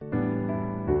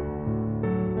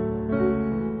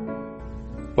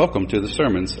Welcome to the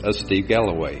sermons of Steve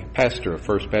Galloway, pastor of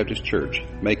First Baptist Church,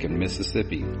 Macon,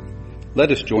 Mississippi. Let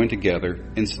us join together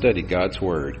and study God's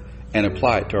Word and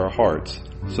apply it to our hearts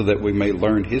so that we may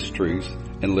learn His truths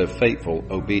and live faithful,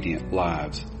 obedient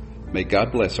lives. May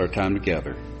God bless our time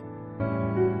together.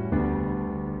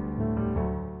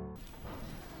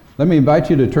 Let me invite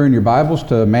you to turn your Bibles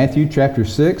to Matthew chapter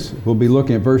 6. We'll be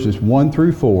looking at verses 1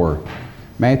 through 4.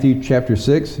 Matthew chapter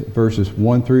 6, verses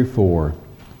 1 through 4.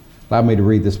 Allow me to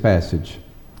read this passage.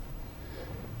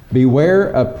 Beware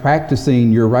of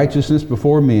practicing your righteousness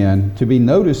before men to be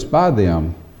noticed by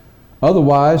them.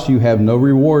 Otherwise you have no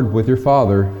reward with your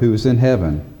Father who is in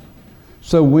heaven.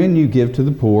 So when you give to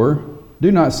the poor,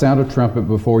 do not sound a trumpet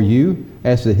before you,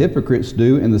 as the hypocrites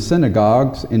do in the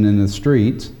synagogues and in the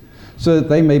streets, so that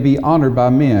they may be honored by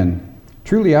men.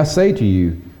 Truly I say to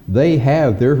you, they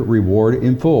have their reward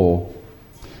in full.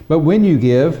 But when you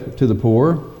give to the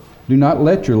poor, do not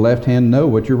let your left hand know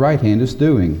what your right hand is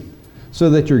doing, so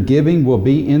that your giving will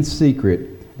be in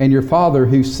secret, and your Father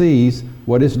who sees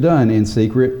what is done in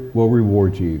secret will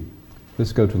reward you.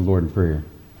 Let's go to the Lord in prayer.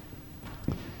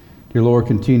 Dear Lord,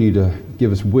 continue to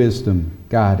give us wisdom,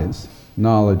 guidance,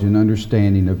 knowledge, and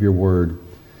understanding of your word.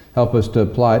 Help us to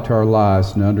apply it to our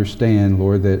lives and understand,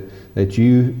 Lord, that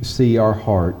you see our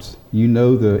hearts. You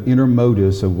know the inner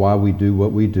motives of why we do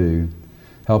what we do.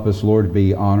 Help us, Lord, to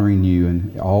be honoring you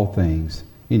in all things.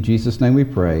 In Jesus' name we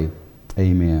pray.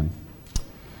 Amen.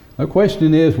 The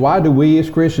question is, why do we as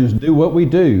Christians do what we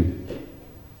do?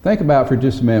 Think about it for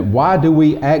just a minute. Why do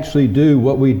we actually do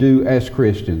what we do as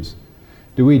Christians?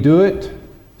 Do we do it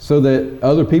so that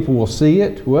other people will see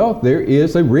it? Well, there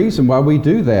is a reason why we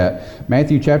do that.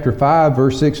 Matthew chapter 5,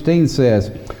 verse 16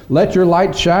 says, "Let your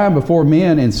light shine before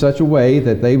men in such a way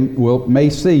that they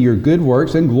may see your good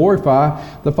works and glorify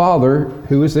the Father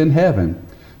who is in heaven."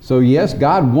 So yes,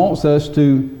 God wants us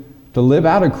to live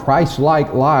out a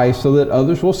Christ-like life so that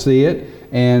others will see it,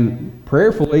 and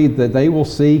prayerfully that they will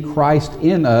see Christ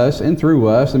in us and through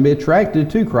us and be attracted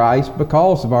to Christ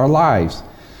because of our lives.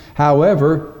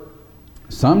 However,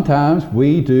 sometimes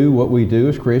we do what we do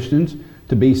as Christians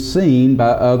to be seen by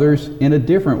others in a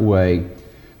different way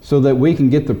so that we can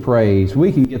get the praise,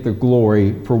 we can get the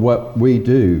glory for what we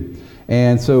do.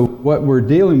 And so what we're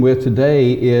dealing with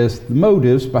today is the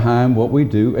motives behind what we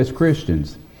do as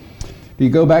Christians. If you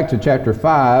go back to chapter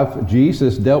 5,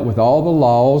 Jesus dealt with all the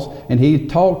laws and he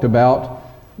talked about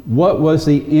what was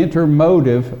the inner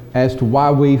motive as to why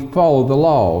we follow the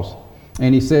laws.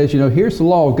 And he says, here's the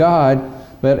law of God,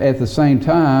 but at the same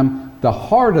time, the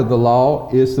heart of the law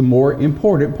is the more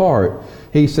important part.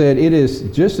 He said it is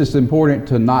just as important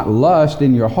to not lust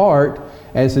in your heart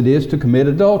as it is to commit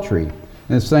adultery.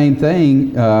 And the same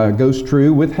thing goes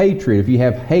true with hatred. If you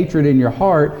have hatred in your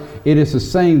heart, it is the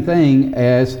same thing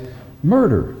as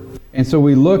murder. And so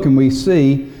we look and we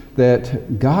see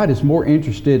that God is more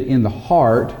interested in the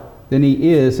heart than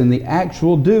He is in the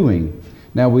actual doing.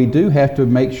 Now we do have to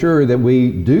make sure that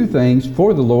we do things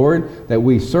for the Lord, that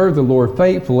we serve the Lord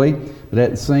faithfully, but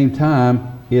at the same time,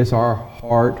 is our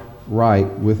heart right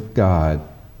with God?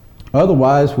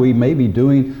 Otherwise, we may be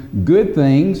doing good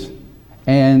things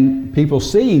and people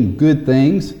seeing good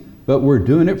things, but we're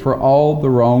doing it for all the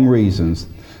wrong reasons.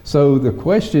 So the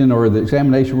question or the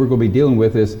examination we're going to be dealing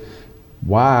with is,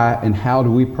 why and how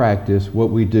do we practice what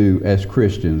we do as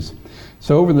Christians?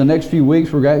 So over the next few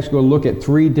weeks, we're actually going to look at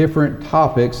 3 different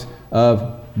topics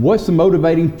of what's the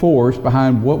motivating force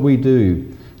behind what we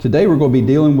do. Today we're going to be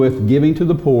dealing with giving to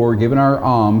the poor, giving our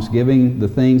alms, giving the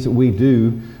things that we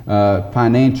do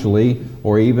financially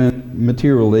or even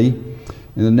materially.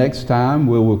 And the next time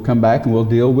we'll come back and we'll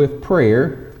deal with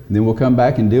prayer. And then we'll come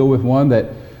back and deal with one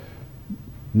that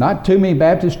not too many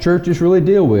Baptist churches really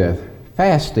deal with,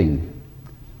 fasting.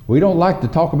 We don't like to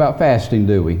talk about fasting,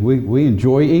 do we? We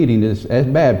enjoy eating as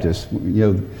Baptists.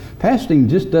 Fasting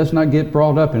just does not get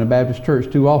brought up in a Baptist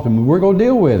church too often. We're going to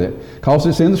deal with it because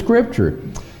it's in the Scripture.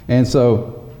 And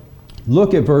so,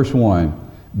 look at verse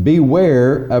 1.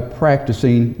 Beware of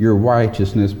practicing your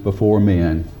righteousness before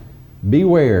men.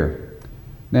 Beware.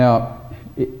 Now,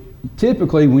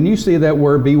 typically when you see that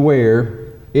word beware,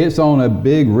 it's on a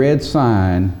big red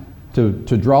sign to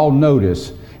draw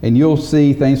notice. And you'll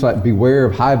see things like beware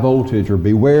of high voltage, or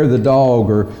beware the dog,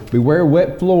 or beware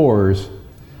wet floors.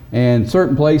 And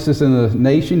certain places in the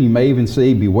nation you may even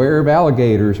see beware of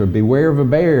alligators, or beware of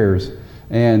bears,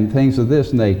 and things of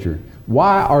this nature.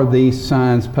 Why are these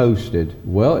signs posted?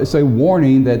 Well, it's a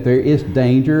warning that there is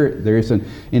danger. There is an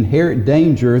inherent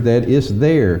danger that is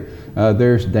there.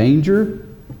 There's danger,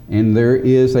 and there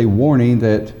is a warning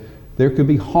that there could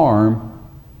be harm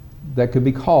that could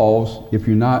be caused if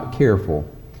you're not careful.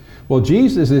 Well,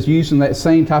 Jesus is using that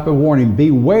same type of warning.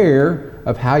 Beware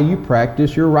of how you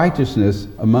practice your righteousness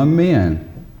among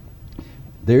men.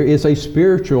 There is a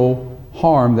spiritual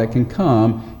harm that can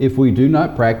come if we do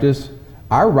not practice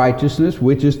our righteousness,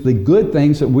 which is the good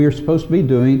things that we are supposed to be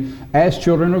doing as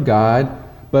children of God,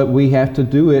 but we have to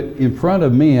do it in front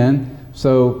of men.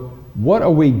 So what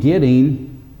are we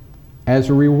getting as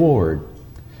a reward?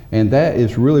 And that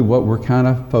is really what we're kind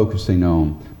of focusing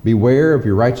on. Beware of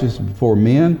your righteousness before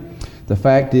men. The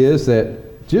fact is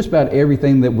that just about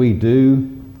everything that we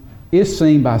do is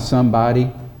seen by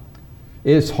somebody.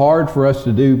 It's hard for us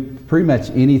to do pretty much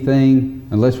anything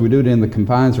unless we do it in the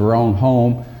confines of our own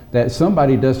home that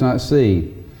somebody does not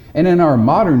see. And in our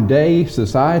modern day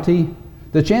society,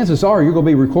 the chances are you're going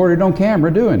to be recorded on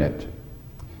camera doing it.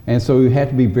 And so we have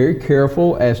to be very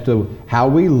careful as to how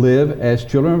we live as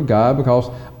children of God, because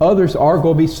others are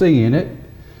going to be seeing it.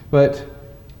 But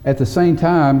at the same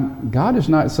time, God is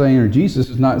not saying, or Jesus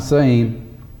is not saying,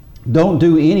 don't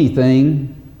do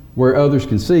anything where others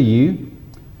can see you.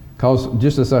 Because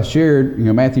just as I shared,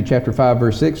 Matthew chapter 5,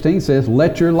 verse 16 says,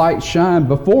 let your light shine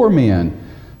before men,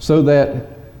 so that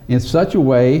in such a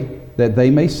way that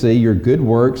they may see your good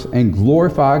works and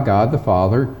glorify God the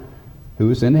Father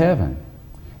who is in heaven.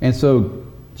 And so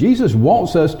Jesus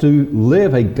wants us to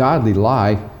live a godly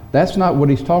life. That's not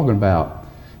what he's talking about.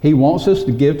 He wants us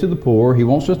to give to the poor. He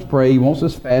wants us to pray. He wants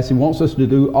us to fast. He wants us to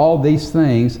do all these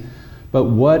things. But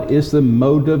what is the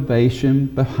motivation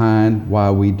behind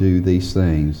why we do these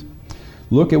things?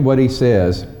 Look at what he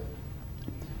says.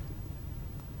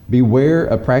 Beware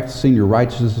of practicing your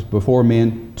righteousness before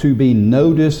men to be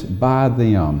noticed by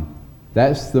them.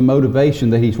 That's the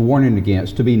motivation that he's warning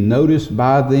against, to be noticed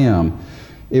by them.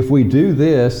 If we do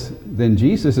this, then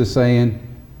Jesus is saying,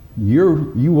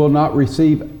 you will not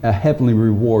receive a heavenly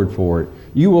reward for it.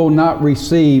 You will not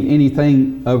receive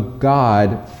anything of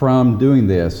God from doing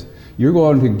this. You're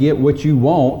going to get what you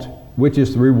want, which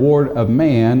is the reward of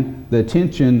man, the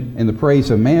attention and the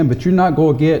praise of man, but you're not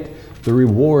going to get the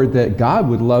reward that God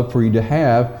would love for you to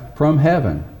have from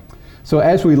heaven. So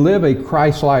as we live a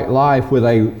Christ-like life with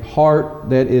a heart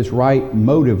that is right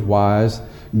motive-wise,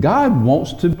 God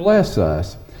wants to bless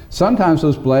us. Sometimes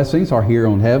those blessings are here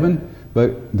on heaven,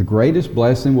 but the greatest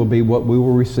blessing will be what we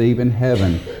will receive in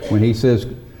heaven when he says,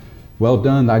 well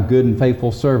done, thy good and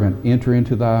faithful servant, enter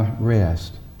into thy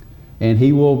rest. And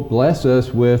he will bless us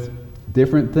with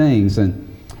different things, and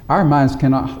our minds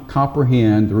cannot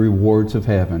comprehend the rewards of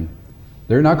heaven.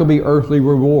 They're not going to be earthly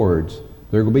rewards.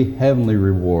 They're going to be heavenly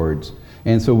rewards.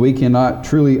 And so we cannot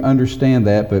truly understand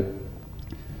that, but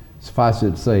suffice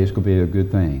it to say, it's going to be a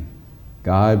good thing.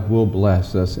 God will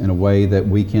bless us in a way that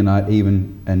we cannot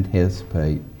even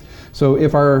anticipate. So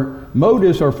if our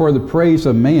motives are for the praise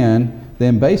of man,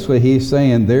 then basically he's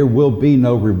saying there will be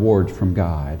no rewards from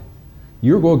God.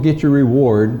 You're going to get your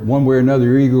reward one way or another.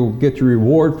 You're either going to get your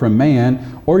reward from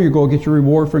man, or you're going to get your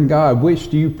reward from God. Which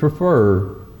do you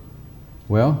prefer?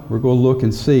 Well, we're going to look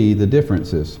and see the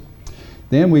differences.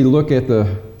 Then we look at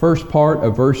the first part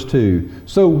of verse 2.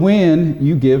 So when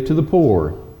you give to the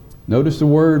poor. Notice the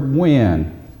word when.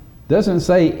 It doesn't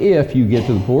say if you give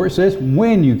to the poor. It says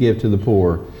when you give to the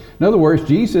poor. In other words,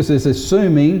 Jesus is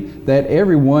assuming that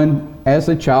everyone, as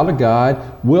a child of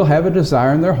God, will have a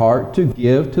desire in their heart to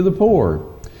give to the poor.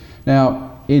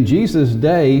 Now, in Jesus'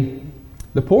 day,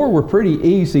 the poor were pretty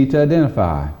easy to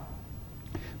identify.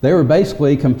 They were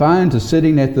basically confined to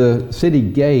sitting at the city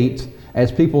gates. As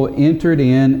people entered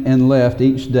in and left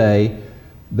each day,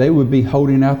 they would be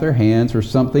holding out their hands or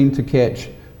something to catch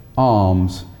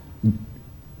alms,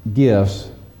 gifts,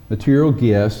 material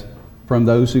gifts from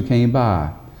those who came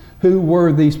by. Who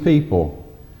were these people?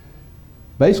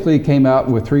 Basically, it came out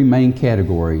with three main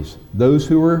categories. Those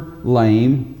who were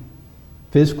lame,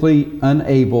 physically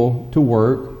unable to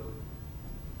work,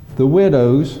 the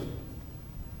widows,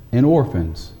 and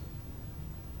orphans.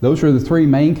 Those are the three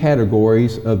main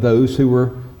categories of those who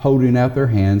were holding out their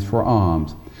hands for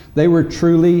alms. They were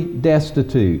truly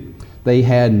destitute. They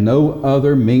had no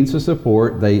other means of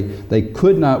support. They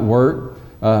could not work.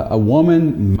 A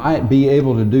woman might be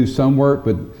able to do some work,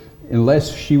 but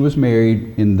unless she was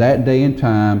married in that day and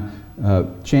time,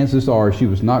 chances are she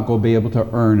was not going to be able to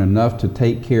earn enough to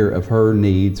take care of her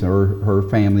needs or her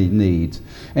family needs.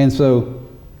 And so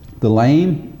the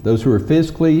lame, those who are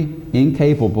physically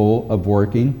incapable of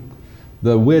working,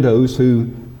 the widows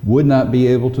who would not be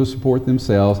able to support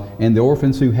themselves, and the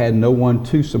orphans who had no one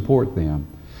to support them.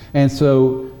 And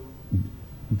so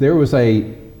there was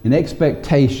an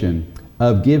expectation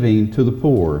of giving to the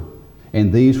poor,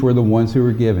 and these were the ones who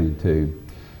were giving to.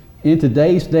 In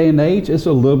today's day and age, it's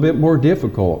a little bit more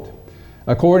difficult.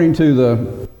 According to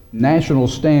the national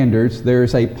standards,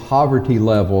 there's a poverty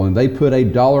level, and they put a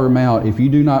dollar amount. If you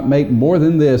do not make more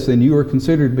than this, then you are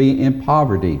considered to be in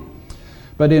poverty.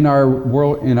 But in our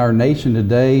world, in our nation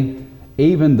today,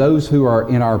 even those who are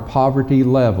in our poverty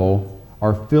level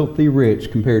are filthy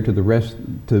rich compared to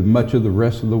much of the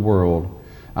rest of the world.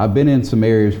 I've been in some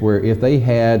areas where if they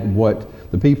had what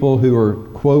the people who are,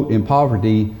 quote, in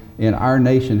poverty in our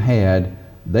nation had,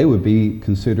 they would be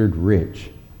considered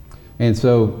rich. And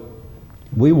so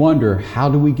we wonder, how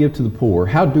do we give to the poor?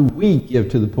 How do we give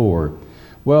to the poor?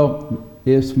 Well,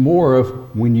 it's more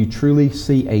of when you truly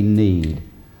see a need,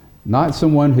 not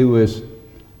someone who has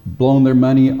blown their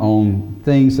money on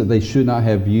things that they should not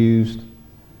have used.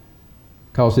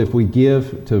 Because if we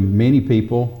give to many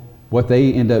people, what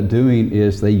they end up doing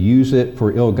is they use it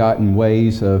for ill-gotten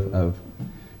ways of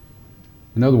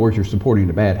in other words, you're supporting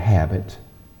a bad habit.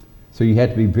 So you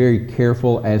have to be very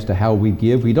careful as to how we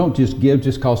give. We don't just give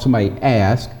just because somebody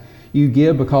asks. You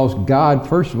give because God,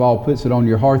 first of all, puts it on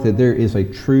your heart that there is a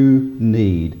true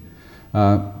need.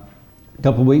 A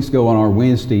couple of weeks ago on our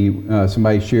Wednesday,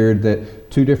 somebody shared that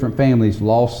 2 different families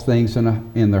lost things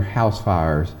in their house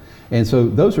fires. And so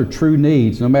those are true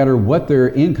needs. No matter what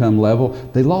their income level,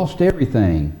 they lost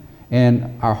everything.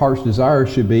 And our heart's desire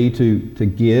should be to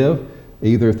give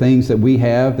either things that we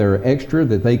have that are extra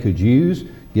that they could use,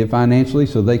 give financially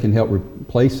so they can help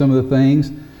replace some of the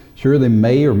things. Sure, they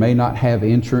may or may not have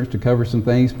insurance to cover some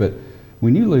things, but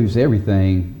when you lose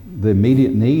everything, the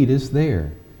immediate need is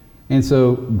there. And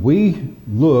so we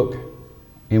look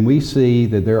and we see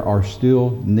that there are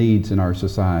still needs in our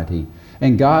society.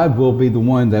 And God will be the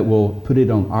one that will put it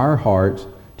on our hearts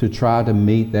to try to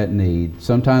meet that need.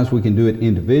 Sometimes we can do it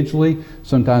individually.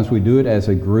 Sometimes we do it as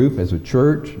a group, as a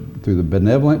church, through the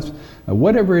benevolence.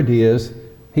 Whatever it is,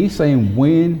 He's saying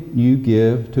when you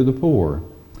give to the poor.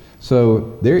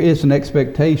 So there is an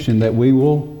expectation that we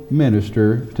will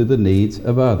minister to the needs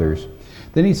of others.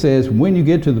 Then He says, when you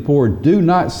give to the poor, do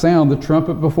not sound the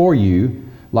trumpet before you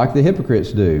like the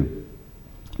hypocrites do.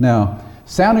 Now,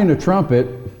 sounding a trumpet,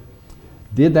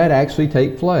 did that actually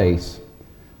take place?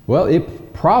 Well,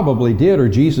 it probably did, or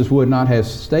Jesus would not have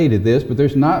stated this, but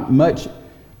there's not much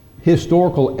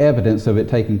historical evidence of it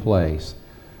taking place.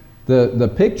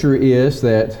 The picture is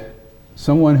that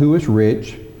someone who is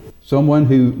rich, someone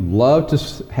who loved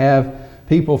to have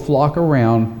people flock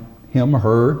around him or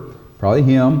her, probably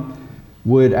him,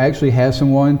 would actually have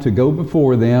someone to go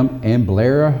before them and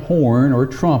blare a horn or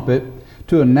trumpet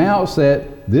to announce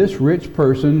that this rich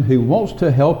person who wants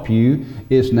to help you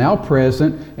is now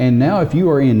present, and now if you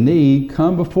are in need,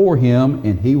 come before him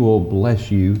and he will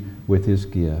bless you with his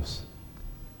gifts.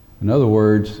 In other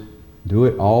words, do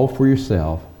it all for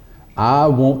yourself. I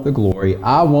want the glory.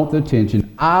 I want the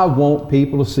attention. I want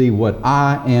people to see what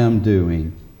I am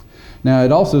doing. Now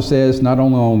it also says not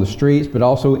only on the streets but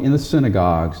also in the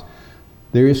synagogues.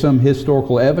 There is some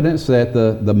historical evidence that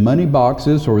the money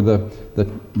boxes or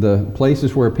the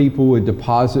places where people would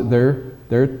deposit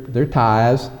their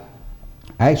tithes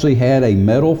actually had a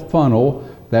metal funnel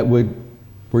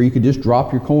where you could just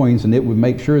drop your coins and it would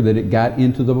make sure that it got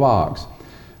into the box.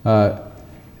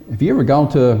 Have you ever gone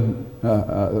to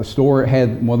a store that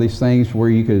had one of these things where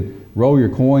you could roll your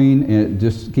coin and it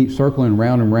just keeps circling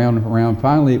round and round and round?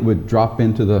 Finally it would drop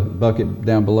into the bucket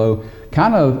down below.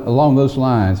 Kind of along those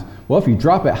lines. Well, if you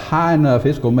drop it high enough,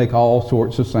 it's going to make all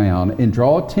sorts of sound and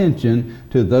draw attention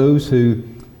to those who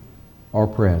are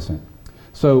present.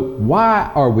 So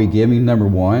why are we giving? Number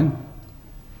one,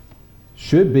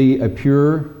 should be a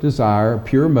pure desire, a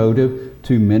pure motive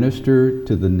to minister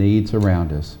to the needs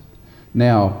around us.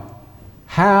 Now,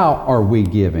 how are we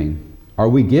giving? Are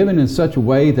we giving in such a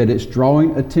way that it's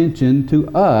drawing attention to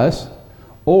us,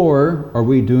 or are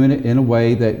we doing it in a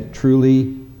way that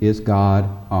truly is God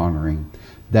honoring?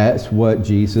 That's what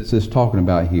Jesus is talking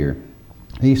about here.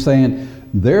 He's saying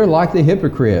they're like the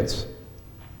hypocrites.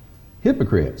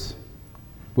 Hypocrites.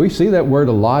 We see that word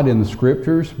a lot in the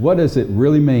scriptures. What does it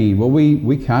really mean? Well,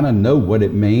 we kind of know what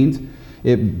it means.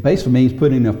 It basically means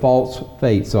putting a false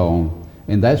face on.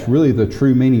 And that's really the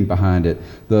true meaning behind it.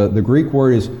 The Greek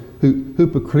word is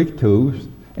hypokritos,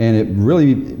 and it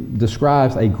really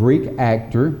describes a Greek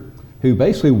actor who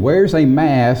basically wears a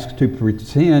mask to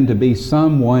pretend to be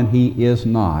someone he is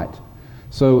not.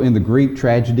 So in the Greek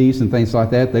tragedies and things like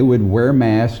that, they would wear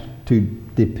masks to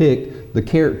depict the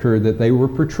character that they were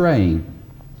portraying.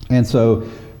 And so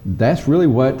that's really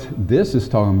what this is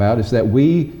talking about, is that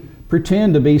we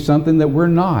pretend to be something that we're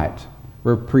not.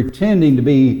 We're pretending to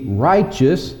be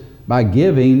righteous by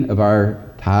giving of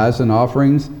our tithes and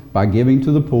offerings, by giving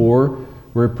to the poor.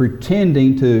 We're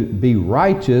pretending to be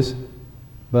righteous,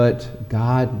 but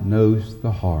God knows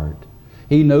the heart.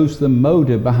 He knows the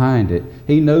motive behind it.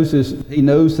 He knows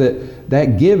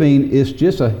that giving is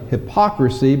just a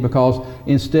hypocrisy, because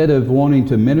instead of wanting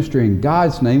to minister in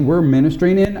God's name, we're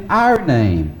ministering in our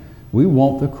name. We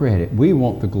want the credit. We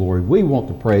want the glory. We want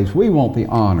the praise. We want the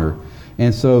honor.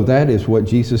 And so that is what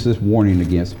Jesus is warning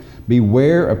against.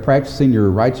 Beware of practicing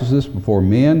your righteousness before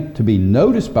men to be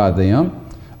noticed by them.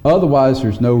 Otherwise,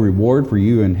 there's no reward for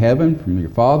you in heaven from your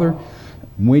Father.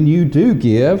 When you do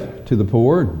give to the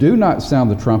poor, do not sound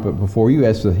the trumpet before you,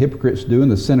 as the hypocrites do in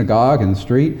the synagogue and the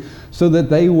street, so that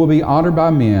they will be honored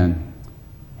by men.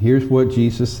 Here's what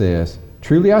Jesus says.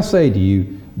 Truly I say to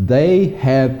you, they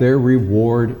have their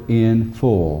reward in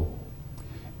full.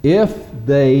 If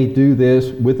they do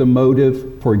this with a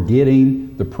motive for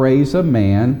getting the praise of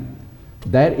man,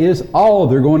 that is all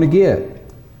they're going to get.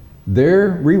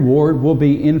 Their reward will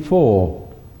be in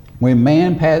full. When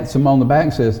man pats them on the back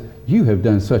and says, you have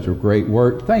done such a great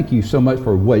work. Thank you so much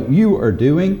for what you are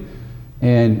doing.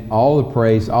 And all the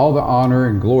praise, all the honor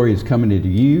and glory is coming into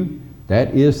you.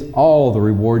 That is all the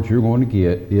rewards you're going to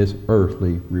get, is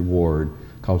earthly reward.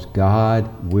 Because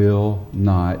God will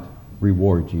not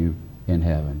reward you in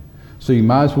heaven. So you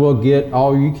might as well get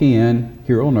all you can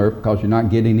here on earth, because you're not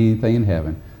getting anything in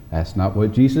heaven. That's not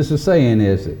what Jesus is saying,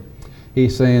 is it?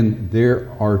 He's saying there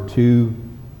are two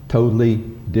totally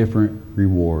different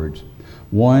rewards.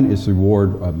 One is the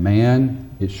reward of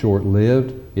man. It's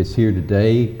short-lived. It's here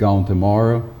today, gone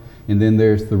tomorrow. And then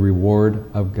there's the reward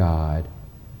of God,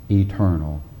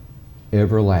 eternal,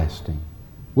 everlasting.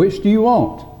 Which do you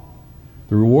want?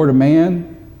 The reward of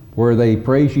man, where they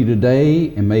praise you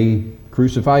today and may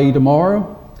crucify you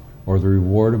tomorrow? Or the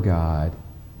reward of God,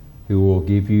 who will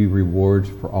give you rewards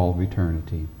for all of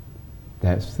eternity?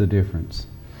 That's the difference.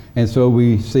 And so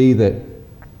we see that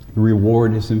the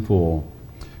reward is in full.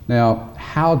 Now,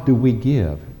 how do we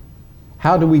give?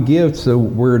 How do we give so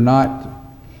we're not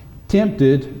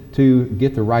tempted to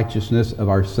get the righteousness of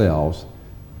ourselves,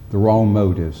 the wrong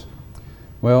motives?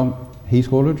 Well, he's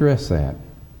going to address that.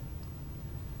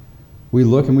 We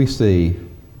look and we see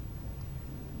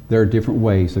there are different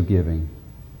ways of giving.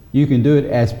 You can do it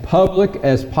as public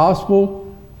as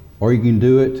possible, or you can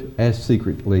do it as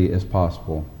secretly as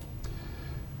possible.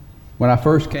 When I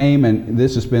first came, and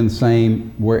this has been the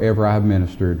same wherever I've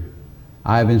ministered,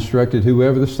 I've instructed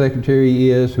whoever the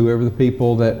secretary is, whoever the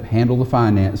people that handle the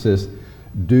finances,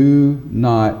 do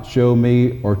not show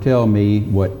me or tell me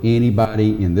what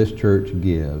anybody in this church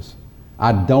gives.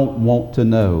 I don't want to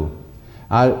know.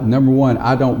 Number one,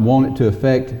 I don't want it to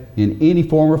affect in any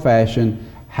form or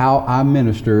fashion how I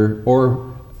minister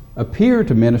or appear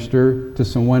to minister to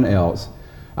someone else.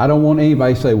 I don't want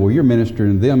anybody to say, well, you're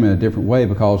ministering to them in a different way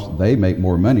because they make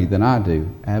more money than I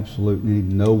do. Absolutely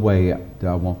no way do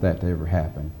I want that to ever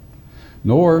happen.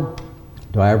 Nor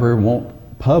do I ever want to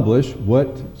publish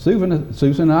what Susan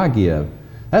and I give.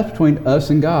 That's between us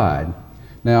and God.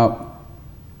 Now,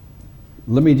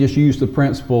 let me just use the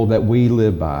principle that we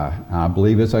live by. I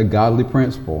believe it's a godly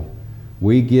principle.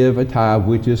 We give a tithe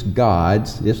which is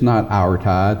God's. It's not our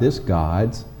tithe, it's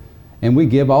God's. And we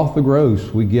give off the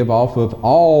gross. We give off of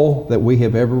all that we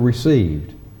have ever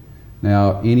received.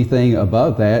 Now, anything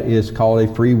above that is called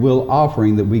a free will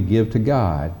offering that we give to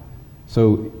God.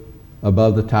 So,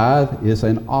 above the tithe is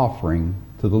an offering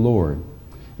to the Lord.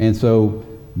 And so,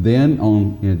 then,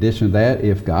 in addition to that,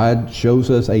 if God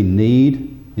shows us a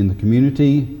need in the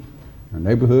community, or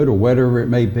neighborhood, or whatever it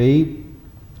may be,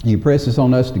 He presses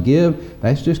on us to give,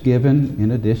 that's just given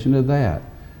in addition to that.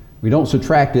 We don't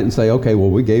subtract it and say, okay,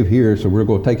 well, we gave here, so we're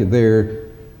going to take it there.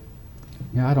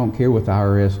 Yeah, I don't care what the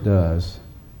IRS does.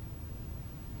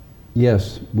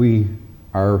 Yes,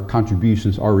 our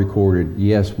contributions are recorded.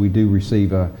 Yes, we do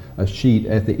receive a sheet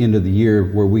at the end of the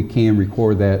year where we can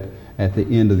record that at the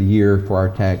end of the year for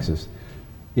our taxes.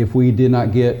 If we did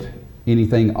not get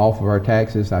anything off of our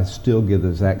taxes, I'd still give the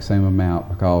exact same amount,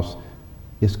 because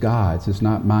it's God's. It's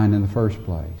not mine in the first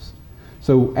place.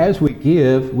 So as we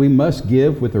give, we must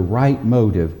give with the right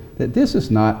motive, that this is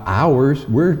not ours.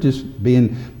 We're just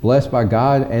being blessed by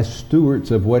God as stewards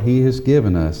of what He has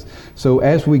given us. So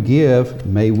as we give,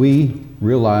 may we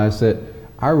realize that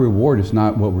our reward is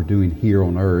not what we're doing here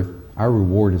on earth. Our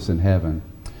reward is in heaven.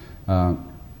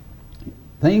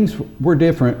 Things were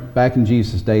different back in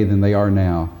Jesus' day than they are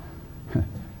now.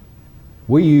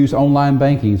 We use online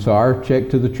banking, so our check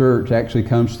to the church actually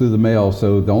comes through the mail.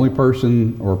 So the only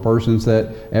person or persons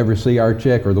that ever see our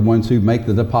check are the ones who make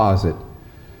the deposit.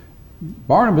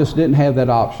 Barnabas didn't have that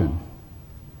option.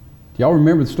 Do y'all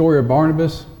remember the story of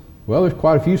Barnabas? Well, there's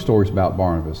quite a few stories about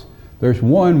Barnabas. There's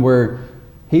one where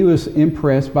he was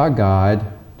impressed by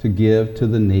God to give to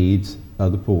the needs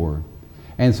of the poor.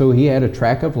 And so he had a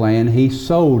tract of land, he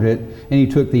sold it, and he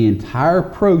took the entire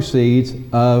proceeds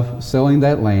of selling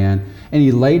that land, and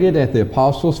he laid it at the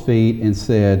apostles' feet and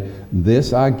said,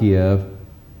 "This I give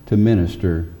to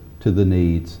minister to the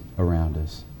needs around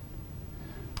us."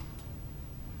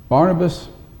 Barnabas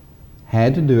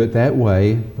had to do it that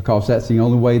way because that's the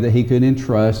only way that he could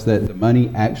entrust that the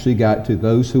money actually got to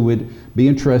those who would be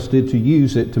entrusted to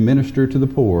use it to minister to the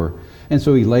poor. And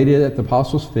so he laid it at the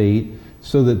apostles' feet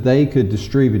so that they could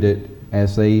distribute it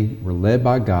as they were led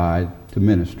by God to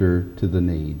minister to the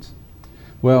needs.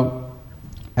 Well,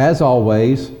 as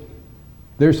always,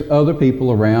 there's other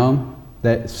people around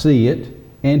that see it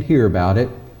and hear about it.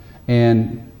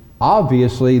 And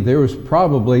obviously, there was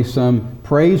probably some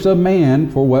praise of man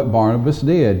for what Barnabas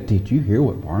did. Did you hear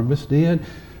what Barnabas did?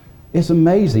 It's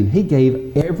amazing. He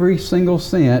gave every single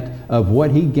cent of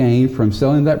what he gained from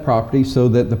selling that property so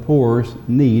that the poor's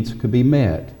needs could be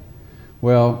met.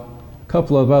 Well, a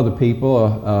couple of other people,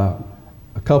 a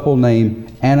couple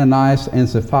named Ananias and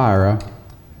Sapphira,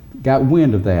 got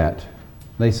wind of that.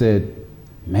 They said,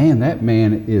 "Man, that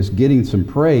man is getting some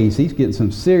praise. He's getting some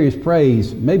serious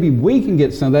praise. Maybe we can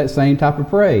get some of that same type of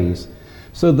praise."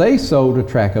 So they sold a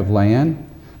tract of land,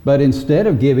 but instead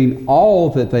of giving all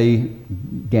that they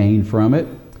gained from it,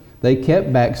 they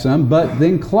kept back some, but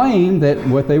then claimed that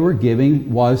what they were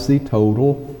giving was the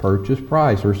total purchase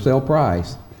price or sale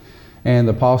price. And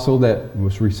the apostle that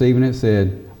was receiving it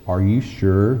said, "Are you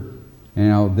sure?" And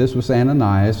now this was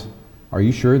Ananias. "Are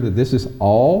you sure that this is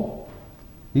all?"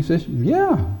 He says,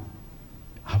 "Yeah,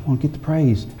 I want to get the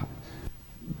praise.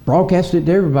 Broadcast it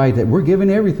to everybody that we're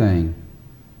giving everything."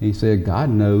 He said,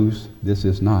 "God knows this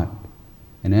is not."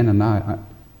 And Ananias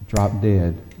dropped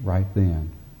dead right then.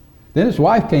 Then his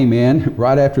wife came in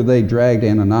right after they dragged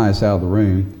Ananias out of the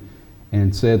room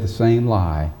and said the same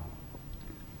lie.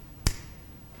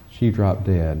 She dropped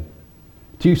dead.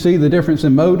 Do you see the difference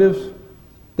in motives?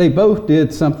 They both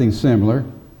did something similar.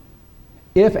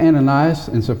 If Ananias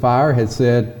and Sapphira had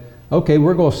said, "Okay,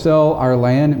 we're going to sell our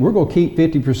land, we're going to keep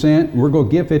 50%, we're going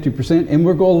to give 50%, and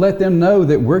we're going to let them know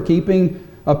that we're keeping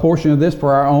a portion of this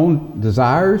for our own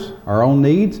desires, our own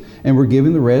needs, and we're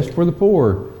giving the rest for the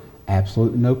poor,"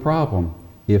 absolutely no problem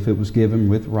if it was given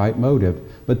with right motive.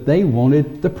 But they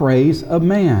wanted the praise of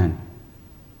man.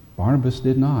 Barnabas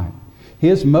did not.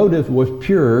 His motive was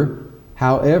pure.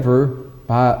 However,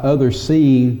 by others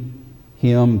seeing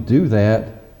him do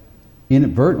that,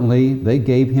 inadvertently they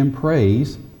gave him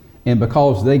praise. And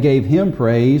because they gave him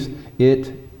praise,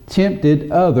 it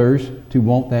tempted others to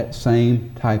want that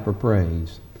same type of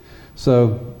praise.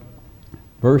 So,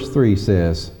 verse 3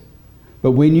 says,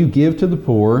 "But when you give to the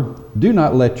poor, do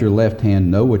not let your left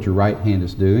hand know what your right hand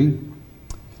is doing."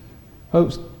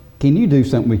 Folks, can you do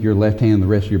something with your left hand and the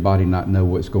rest of your body not know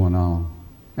what's going on?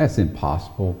 That's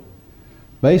impossible.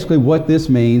 Basically, what this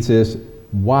means is,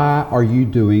 why are you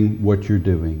doing what you're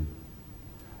doing?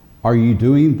 Are you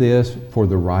doing this for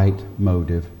the right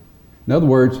motive? In other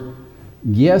words,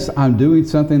 yes, I'm doing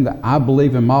something that I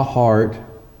believe in my heart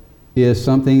is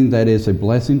something that is a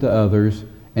blessing to others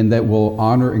and that will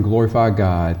honor and glorify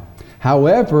God.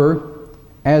 However,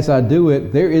 as I do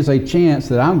it, there is a chance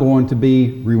that I'm going to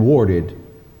be rewarded.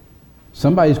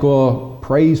 Somebody's going to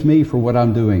praise me for what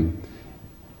I'm doing.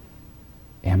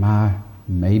 Am I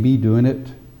maybe doing it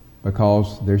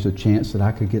because there's a chance that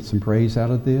I could get some praise out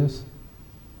of this?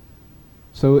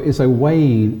 So it's a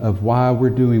weighing of why we're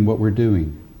doing what we're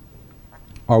doing.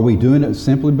 Are we doing it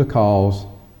simply because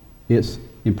it's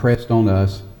impressed on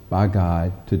us by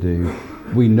God to do?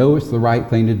 We know it's the right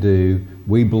thing to do.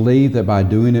 We believe that by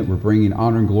doing it, we're bringing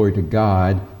honor and glory to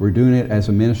God. We're doing it as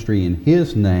a ministry in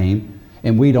His name,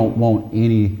 and we don't want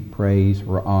any praise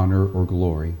or honor or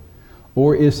glory.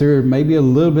 Or is there maybe a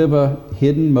little bit of a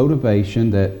hidden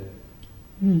motivation that,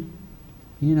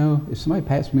 if somebody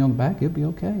pats me on the back, it'll be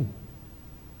okay.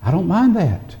 I don't mind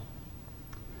that.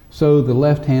 So the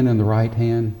left hand and the right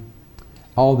hand,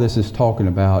 all this is talking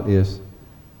about is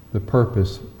the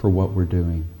purpose for what we're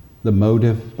doing, the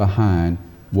motive behind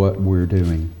what we're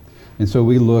doing. And so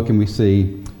we look and we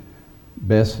see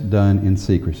best done in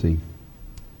secrecy.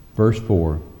 Verse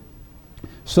 4,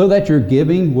 "So that your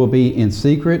giving will be in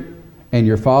secret, and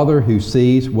your Father who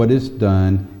sees what is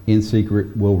done in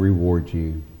secret will reward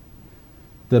you."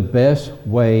 The best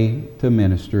way to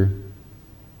minister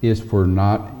is for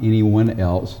not anyone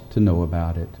else to know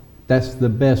about it. That's the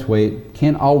best way. It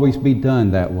can't always be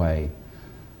done that way.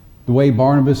 The way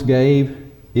Barnabas gave,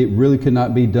 it really could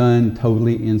not be done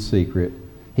totally in secret.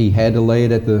 He had to lay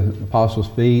it at the apostles'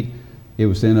 feet. It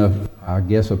was in a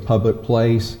public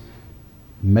place.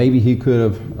 Maybe he could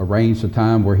have arranged a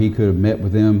time where he could have met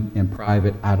with them in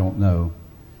private. I don't know.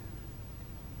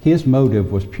 his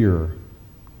motive was pure.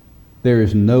 There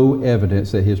is no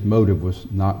evidence that his motive was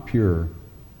not pure.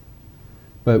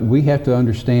 But we have to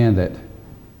understand that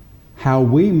how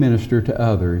we minister to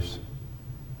others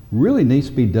really needs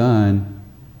to be done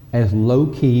as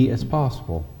low-key as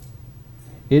possible.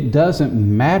 It doesn't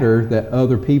matter that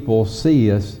other people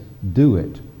see us do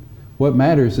it. What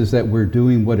matters is that we're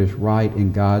doing what is right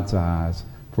in God's eyes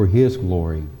for his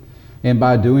glory. And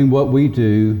by doing what we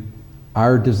do,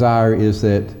 our desire is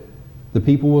that the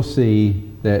people will see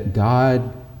that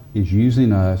God is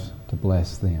using us to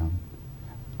bless them.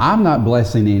 I'm not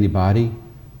blessing anybody.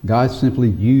 God's simply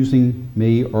using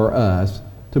me or us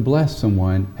to bless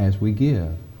someone as we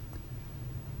give.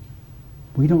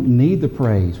 We don't need the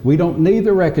praise. We don't need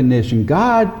the recognition.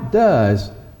 God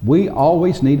does. We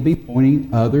always need to be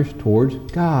pointing others towards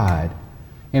God.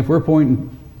 And if we're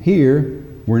pointing here,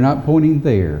 we're not pointing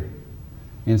there.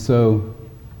 And so,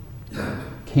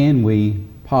 can we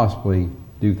possibly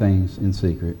do things in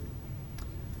secret?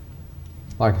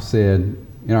 Like I said,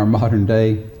 in our modern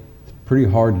day, it's pretty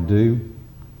hard to do.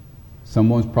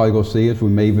 Someone's probably going to see us. We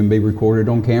may even be recorded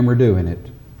on camera doing it.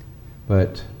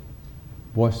 But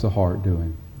what's the heart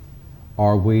doing?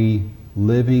 Are we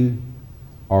living?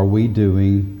 Are we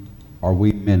doing? Are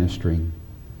we ministering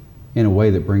in a way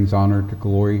that brings honor to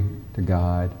glory to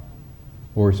God?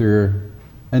 Or is there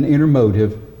an inner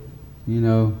motive?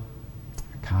 I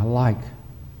kind of like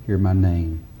hearing my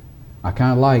name. I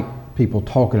kind of like people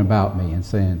talking about me and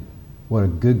saying, what a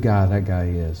good guy that guy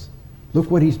is. Look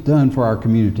what he's done for our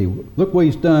community. Look what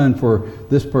he's done for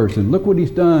this person. Look what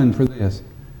he's done for this.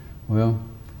 Well,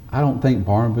 I don't think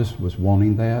Barnabas was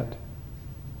wanting that.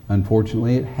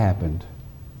 Unfortunately, it happened.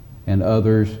 And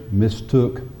others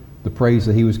mistook the praise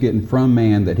that he was getting from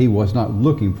man that he was not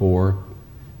looking for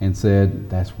and said,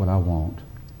 that's what I want.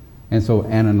 And so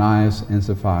Ananias and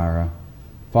Sapphira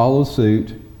followed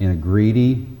suit in a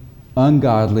greedy,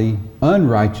 ungodly,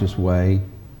 unrighteous way,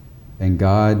 and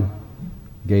God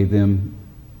gave them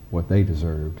what they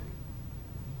deserved.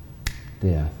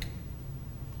 Death.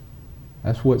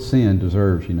 That's what sin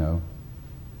deserves,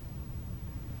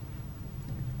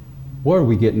 What are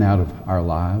we getting out of our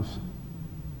lives?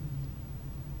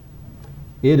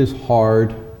 It is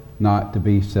hard not to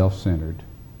be self-centered.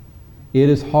 It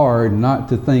is hard not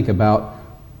to think about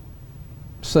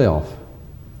self.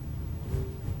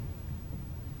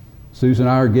 Susan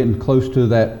and I are getting close to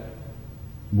that,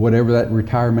 whatever that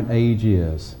retirement age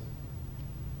is.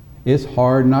 It's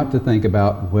hard not to think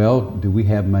about, well, do we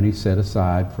have money set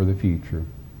aside for the future?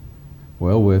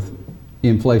 Well, with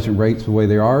inflation rates the way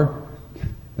they are,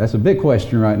 that's a big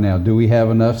question right now. Do we have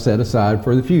enough set aside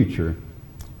for the future?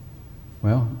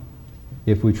 Well,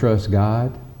 if we trust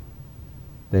God,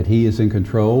 that he is in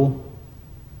control,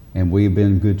 and we've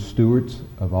been good stewards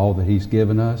of all that he's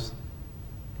given us,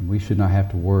 and we should not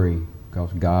have to worry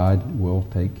because God will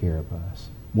take care of us.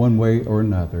 One way or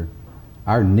another,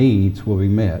 our needs will be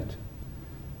met.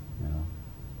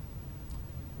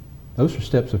 Those are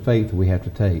steps of faith that we have to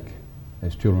take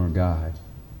as children of God.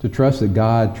 To trust that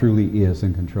God truly is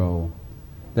in control,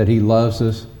 that he loves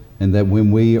us, and that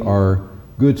when we are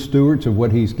good stewards of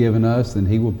what he's given us, then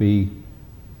he will be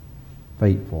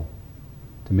faithful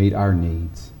to meet our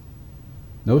needs.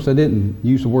 Notice I didn't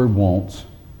use the word wants,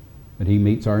 but he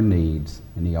meets our needs,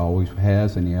 and he always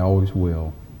has and he always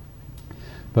will.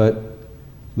 But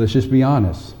let's just be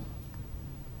honest.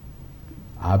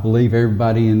 I believe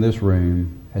everybody in this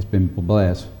room has been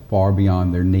blessed far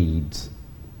beyond their needs.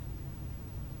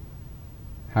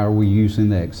 How are we using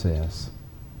the excess?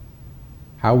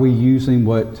 How are we using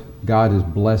what God has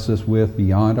blessed us with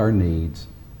beyond our needs?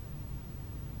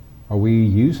 Are we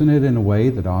using it in a way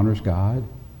that honors God?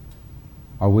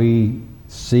 Are we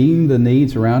seeing the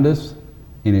needs around us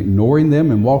and ignoring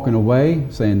them and walking away,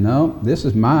 saying, no, this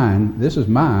is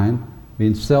mine,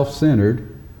 being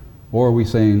self-centered? Or are we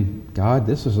saying, God,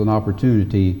 this is an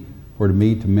opportunity for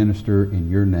me to minister in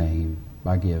your name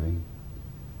by giving?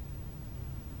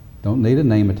 Don't need a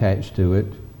name attached to it.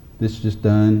 This is just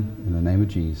done in the name of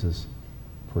Jesus,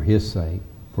 for his sake,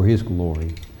 for his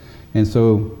glory. And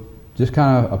so, just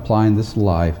kind of applying this to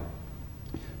life,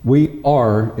 we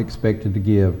are expected to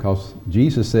give because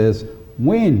Jesus says,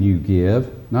 when you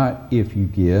give, not if you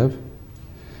give.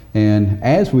 And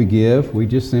as we give, we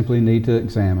just simply need to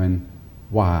examine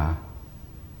why.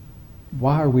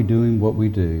 Why are we doing what we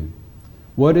do?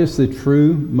 What is the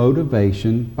true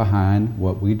motivation behind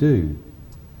what we do?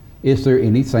 Is there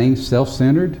anything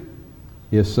self-centered?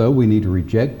 If so, we need to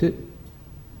reject it,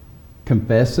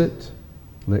 confess it,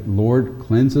 let Lord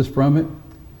cleanse us from it,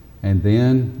 and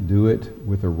then do it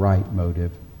with a right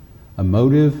motive. A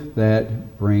motive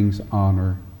that brings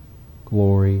honor,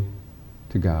 glory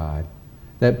to God,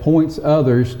 that points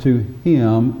others to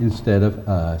Him instead of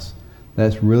us.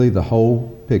 That's really the whole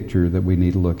picture that we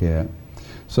need to look at.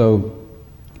 So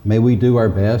may we do our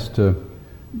best to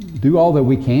do all that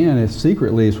we can as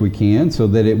secretly as we can so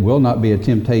that it will not be a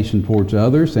temptation towards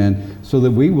others, and so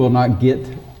that we will not get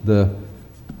the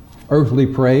earthly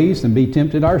praise and be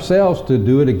tempted ourselves to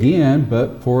do it again,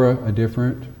 but for a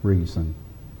different reason.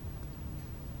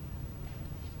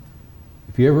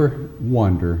 If you ever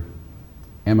wonder,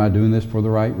 am I doing this for the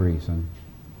right reason?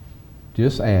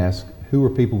 Just ask, who are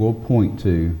people going to point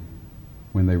to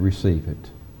when they receive it?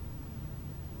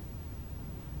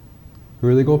 Who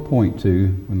are they going to point to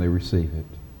when they receive it?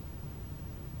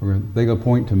 Or are they going to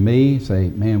point to me and say,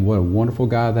 man, what a wonderful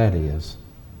guy that is.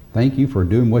 Thank you for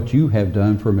doing what you have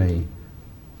done for me.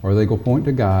 Or are they going to point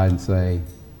to God and say,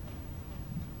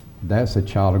 that's a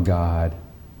child of God,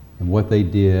 and what they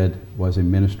did was a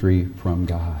ministry from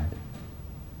God.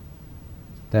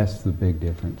 That's the big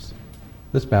difference.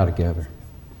 Let's bow together.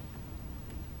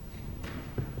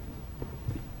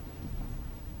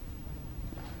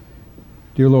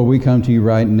 Dear Lord, we come to you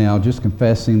right now just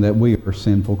confessing that we are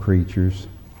sinful creatures.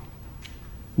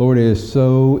 Lord, it is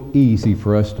so easy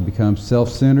for us to become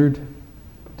self-centered,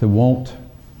 to want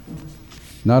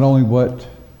not only what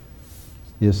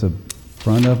is in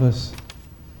front of us,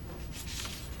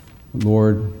 but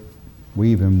Lord,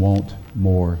 we even want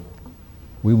more.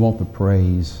 We want the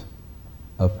praise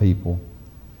of people.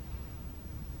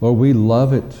 Lord, we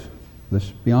love it. Let's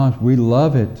be honest, we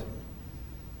love it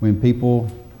when people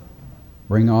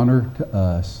bring honor to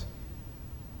us,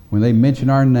 when they mention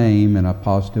our name in a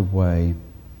positive way.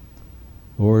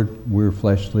 Lord, we're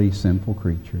fleshly, sinful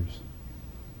creatures.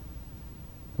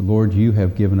 But Lord, you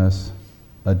have given us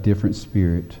a different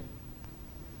spirit,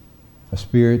 a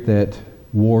spirit that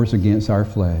wars against our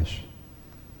flesh.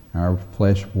 Our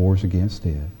flesh wars against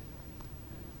it.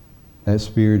 That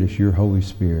spirit is your Holy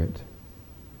Spirit.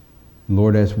 And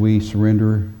Lord, as we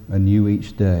surrender anew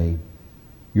each day,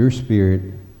 your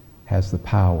Spirit has the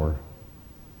power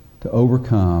to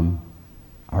overcome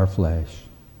our flesh.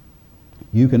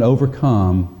 You can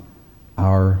overcome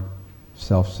our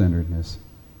self-centeredness.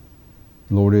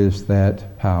 Lord, it is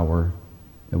that power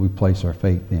that we place our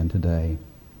faith in today.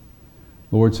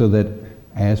 Lord, so that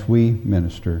as we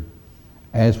minister,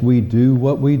 as we do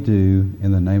what we do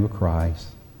in the name of Christ,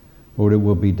 Lord, it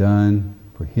will be done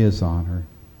for His honor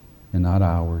and not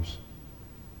ours.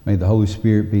 May the Holy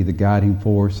Spirit be the guiding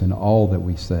force in all that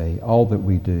we say, all that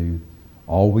we do,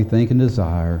 all we think and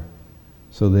desire,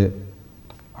 so that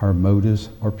our motives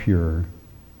are pure,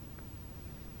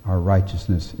 our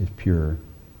righteousness is pure.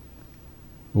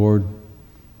 Lord,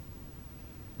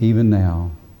 even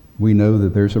now, we know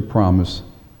that there's a promise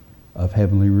of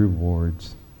heavenly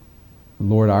rewards.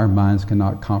 Lord, our minds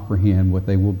cannot comprehend what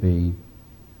they will be.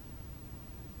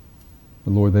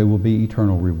 But Lord, they will be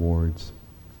eternal rewards.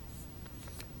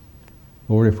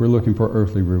 Lord, if we're looking for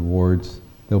earthly rewards,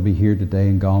 they'll be here today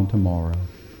and gone tomorrow.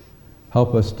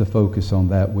 Help us to focus on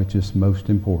that which is most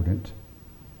important.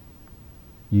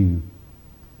 You,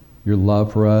 your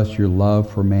love for us, your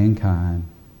love for mankind.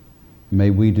 May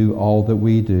we do all that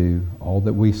we do, all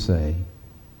that we say,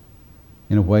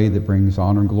 in a way that brings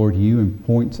honor and glory to you and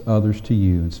points others to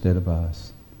you instead of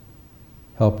us.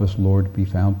 Help us, Lord, to be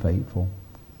found faithful.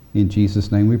 In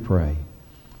Jesus' name we pray.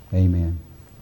 Amen.